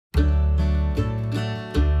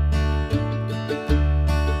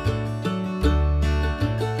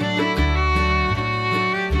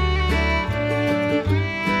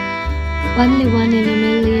Only one in a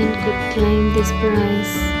million could claim this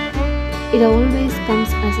prize. It always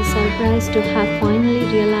comes as a surprise to have finally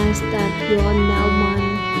realized that you are now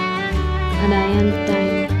mine and I am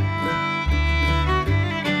thine.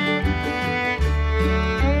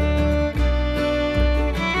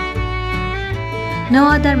 No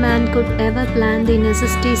other man could ever plan the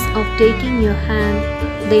necessities of taking your hand.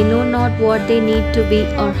 They know not what they need to be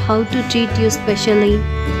or how to treat you specially.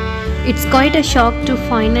 It's quite a shock to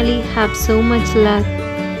finally have so much luck.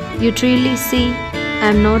 You truly see,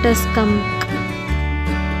 I'm not a skunk.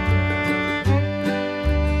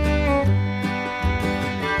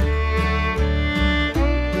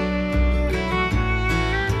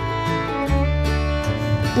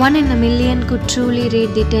 One in a million could truly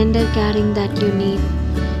read the tender caring that you need.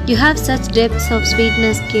 You have such depths of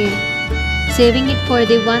sweetness care, saving it for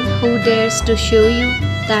the one who dares to show you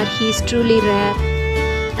that he is truly rare.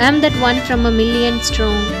 I am that one from a million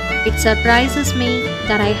strong. It surprises me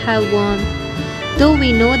that I have won, though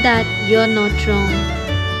we know that you are not wrong.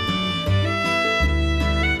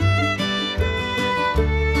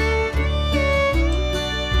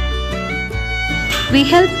 We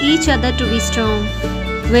help each other to be strong.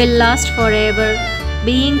 We'll last forever,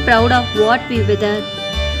 being proud of what we weathered.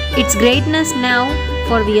 It's greatness now,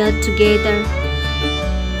 for we are together.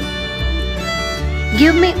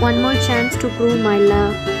 Give me one more chance to prove my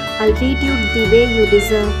love. I'll treat you the way you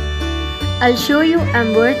deserve. I'll show you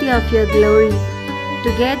I'm worthy of your glory.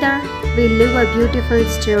 Together, we'll live a beautiful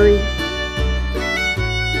story.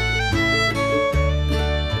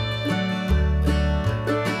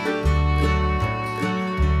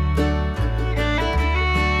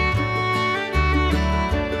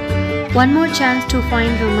 One more chance to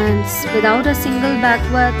find romance. Without a single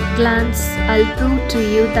backward glance, I'll prove to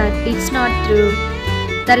you that it's not true.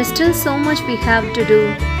 There is still so much we have to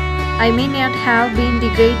do. I may not have been the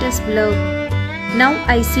greatest love. Now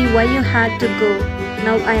I see why you had to go.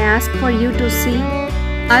 Now I ask for you to see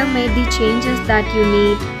I've made the changes that you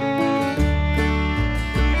need.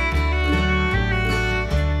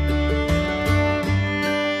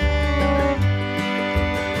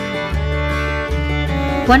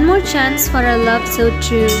 One more chance for a love so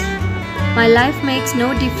true. My life makes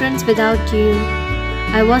no difference without you.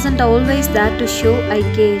 I wasn't always there to show I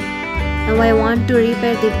care. Now I want to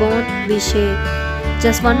repair the bond we share.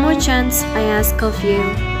 Just one more chance I ask of you.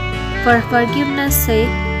 For forgiveness'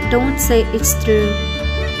 sake, don't say it's true.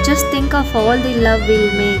 Just think of all the love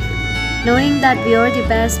we'll make, knowing that we are the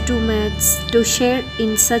best two mates to share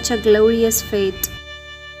in such a glorious fate.